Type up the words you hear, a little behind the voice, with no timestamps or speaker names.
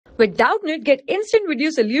With Doubtnut, get instant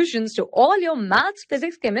video solutions to all your maths,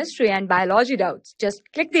 physics, chemistry, and biology doubts. Just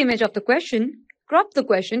click the image of the question, crop the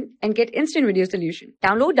question, and get instant video solution.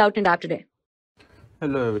 Download Doubtnut app today.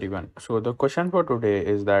 Hello everyone. So the question for today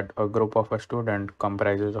is that a group of a student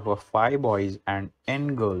comprises of 5 boys and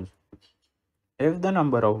n girls. If the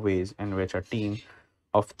number of ways in which a team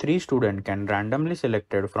of 3 students can randomly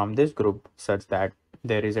selected from this group such that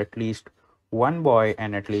there is at least one boy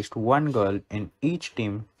and at least one girl in each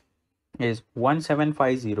team is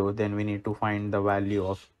 1750, then we need to find the value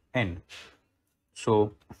of n.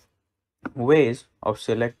 So ways of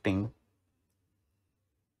selecting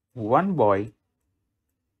one boy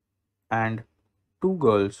and 2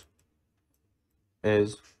 girls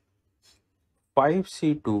is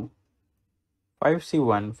 5c2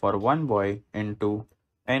 5c1 for one boy into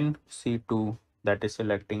nc2, that is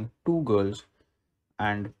selecting 2 girls,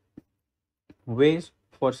 and ways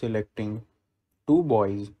for selecting 2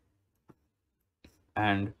 boys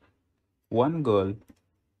and 1 girl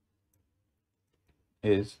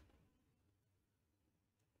is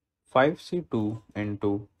 5c2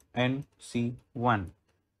 into nc1.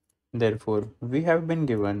 Therefore, we have been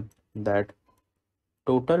given that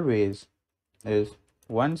total ways is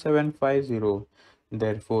 1750.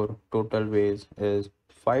 Therefore, total ways is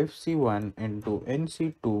 5c1 into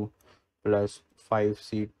nc2 plus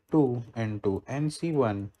 5c2 into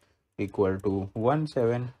nc1 equal to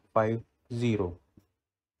 1750.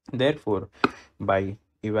 Therefore, by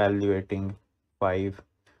evaluating 5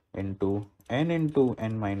 into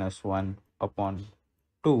n minus 1 upon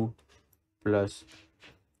 2 plus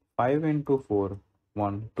 5 into 4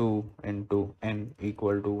 2 into n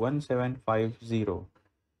equal to 1750.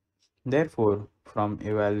 Therefore, from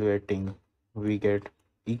evaluating, we get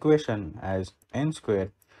equation as n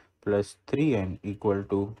square plus 3n equal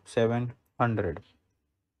to 700.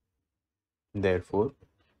 Therefore,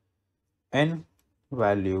 n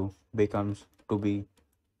value becomes to be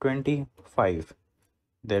 25.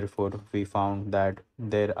 Therefore, we found that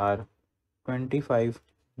there are 25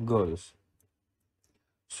 girls.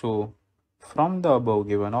 So, from the above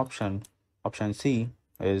given option C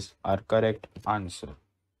is our correct answer.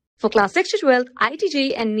 For class 6 to 12, IIT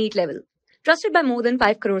JEE and NEET level. Trusted by more than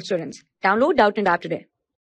 5 crore students. Download Doubtnut app today.